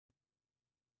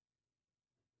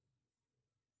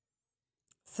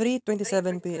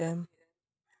3:27 p.m.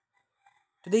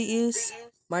 Today is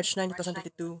March 9,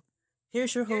 2022.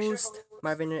 Here's your host,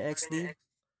 Marvin Rey XD.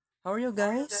 How are you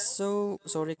guys? So,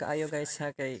 sorry kaayo guys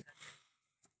ha kay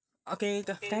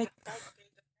kahit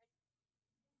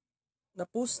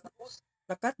na-post,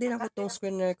 nakat din ako tong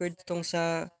screen record tong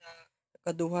sa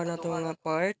kaduha na to nga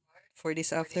part for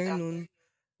this afternoon.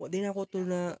 Wa din ako to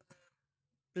na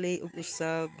play og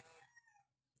usab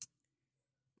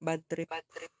bad trip.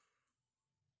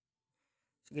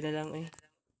 Sige na lang eh.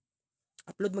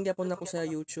 Upload man gyapon ako sa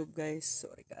YouTube guys.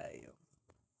 Sorry kaayo.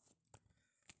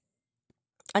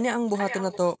 Ani ang buhaton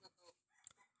na to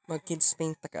mag kids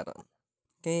paint ta karon.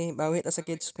 Okay, bawi ta sa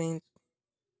kids paint.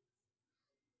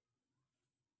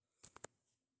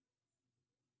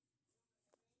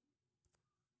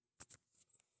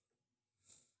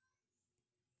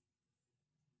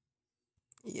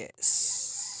 Yes.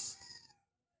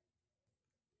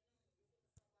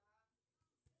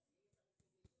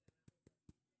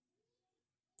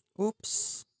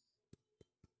 Oops.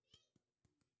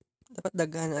 Dapat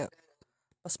daghan na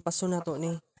paspaso na to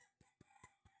ni.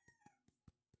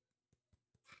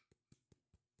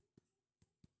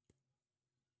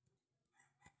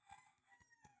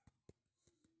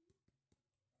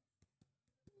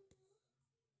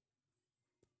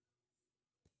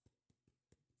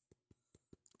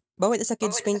 Bawi ta sa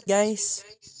kids paint guys.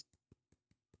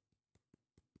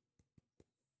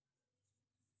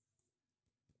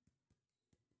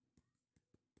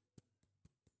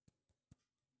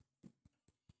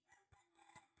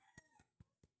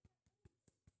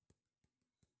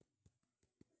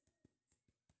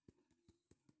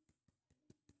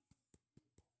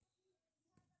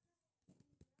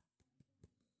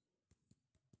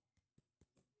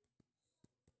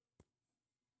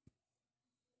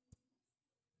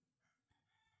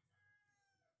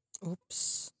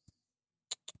 Oops.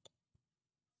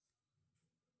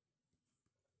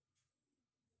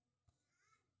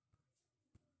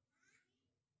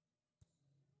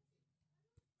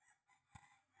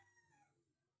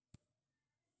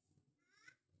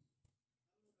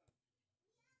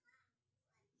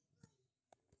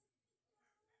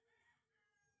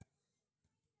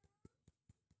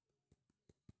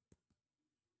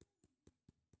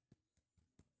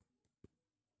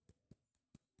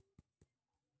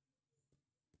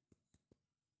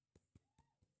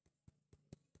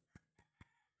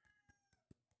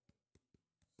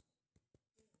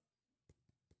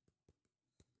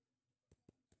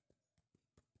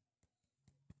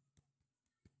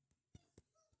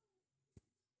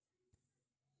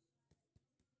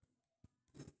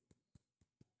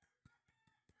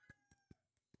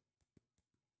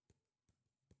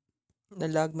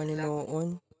 Nalag man ni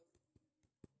noon.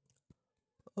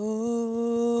 Oh.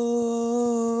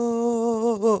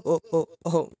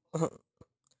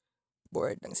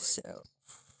 Bored lang si Sel.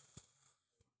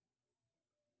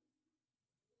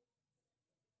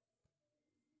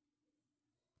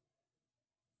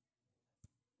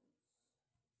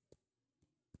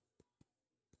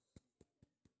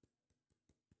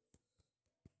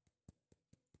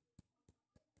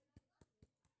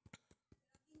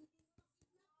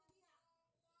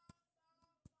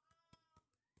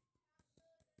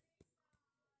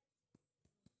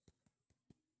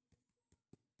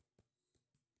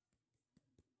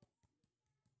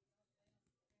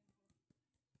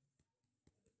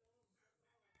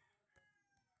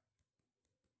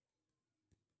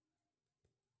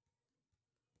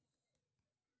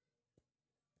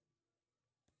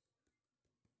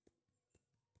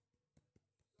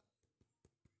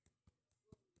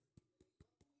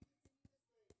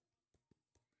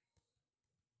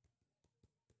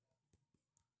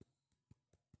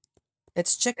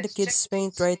 Let's check the kids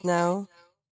paint right now.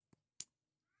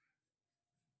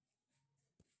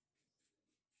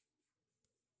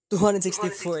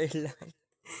 264 lang.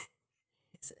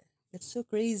 It's so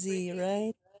crazy,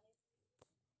 right?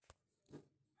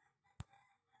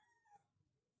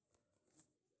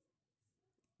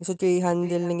 Gusto kay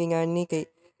handle ng ingani kay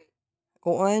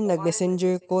kuan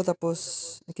nag-messenger ko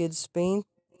tapos kids paint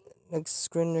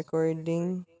nag-screen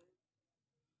recording.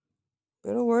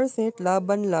 Pero worth it,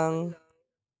 laban lang.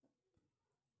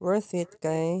 Worth it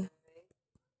kay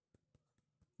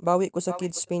bawi ko sa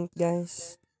kids paint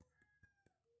guys.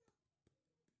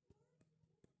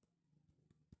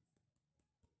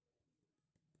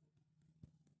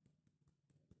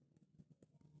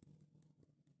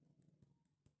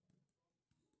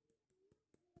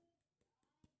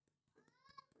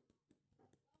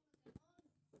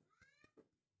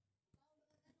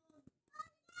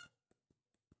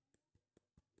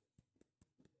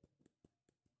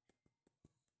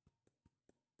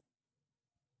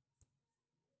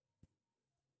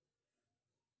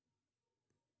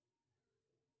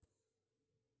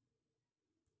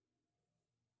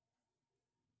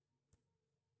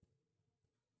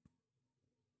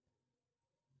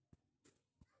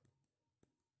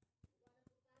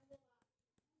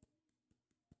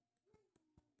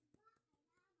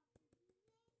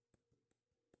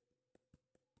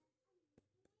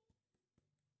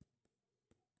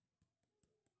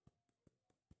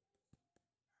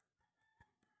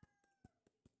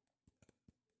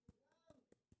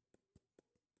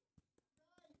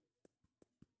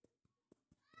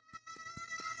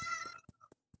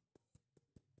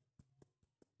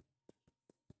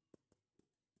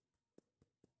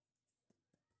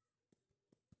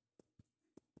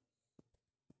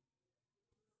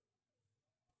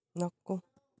 Naku.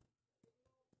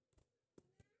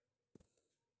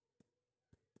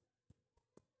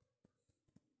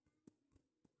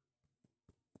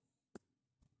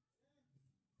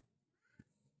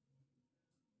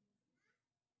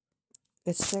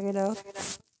 Let's check it out.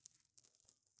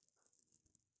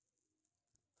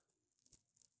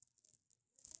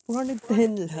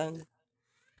 410 lang.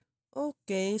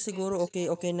 Okay, siguro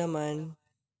okay naman.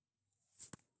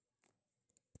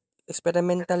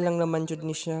 Experimental lang naman jud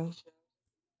ni siya.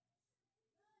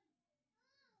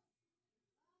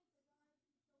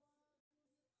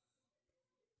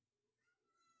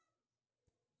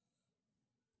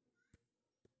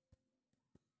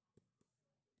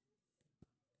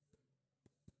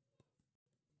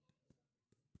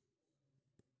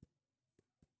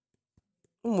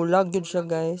 Mulag jud siya,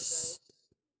 guys.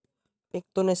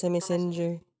 Pikto na sa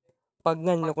Messenger.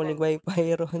 Pagan ako ni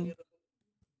Wi-Fi ron.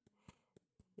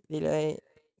 Di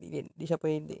siya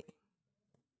pwede.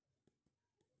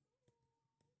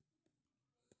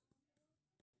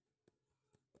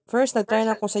 First, nag-try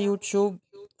na ako sa YouTube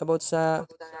about sa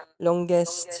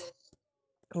longest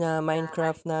na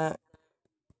Minecraft na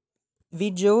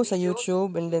video sa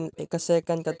YouTube, and then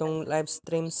ika-second katong live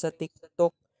stream sa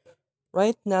TikTok.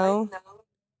 Right now,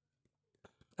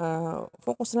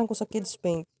 focus lang ko sa Kids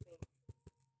Paint.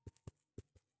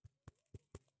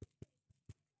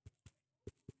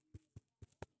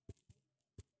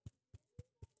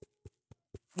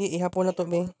 Ihapon na to,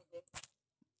 be.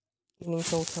 Ining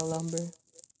total number.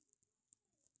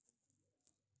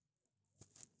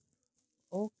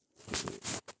 Oh,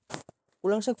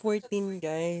 kulang sa 14,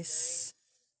 guys.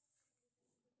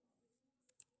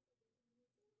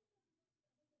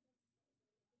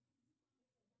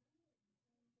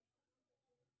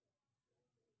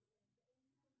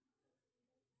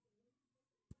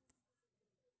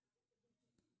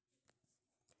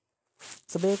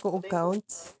 Sabay ko og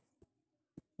count.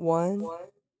 1,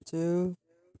 2,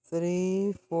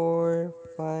 3, 4,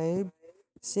 5,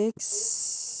 6,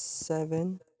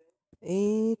 7,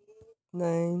 8,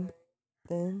 9,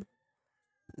 10,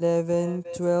 11,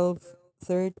 12,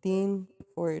 13,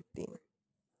 14.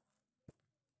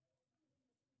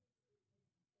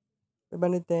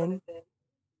 510.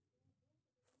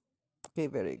 Okay,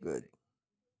 very good.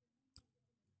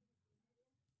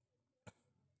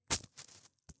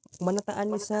 Manataan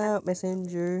ni sa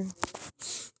Messenger.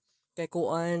 Kay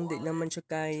kuan, di naman siya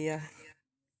kaya.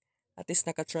 At least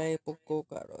naka-try po ko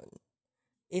karon.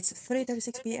 It's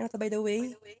 3:36 p.m. na to, by the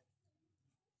way.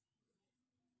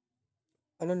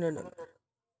 Ano, no, no.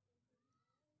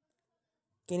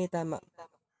 Kini tama.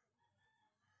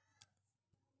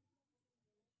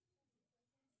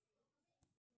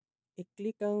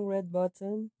 I-click ang red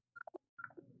button.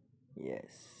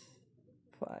 Yes.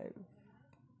 5.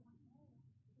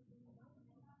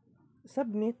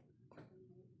 Submit.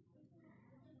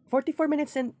 44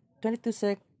 minutes and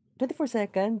 24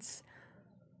 seconds.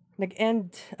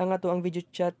 Nag-end ang ato ang video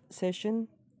chat session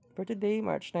for today,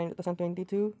 March 9,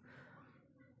 2022.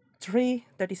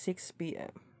 3:36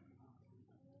 p.m.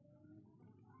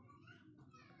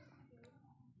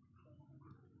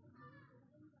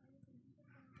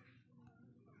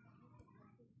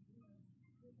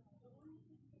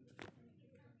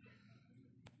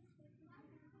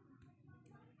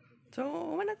 So,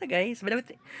 wala na guys. By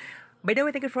the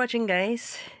way, thank you for watching,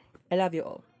 guys. I love you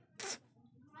all.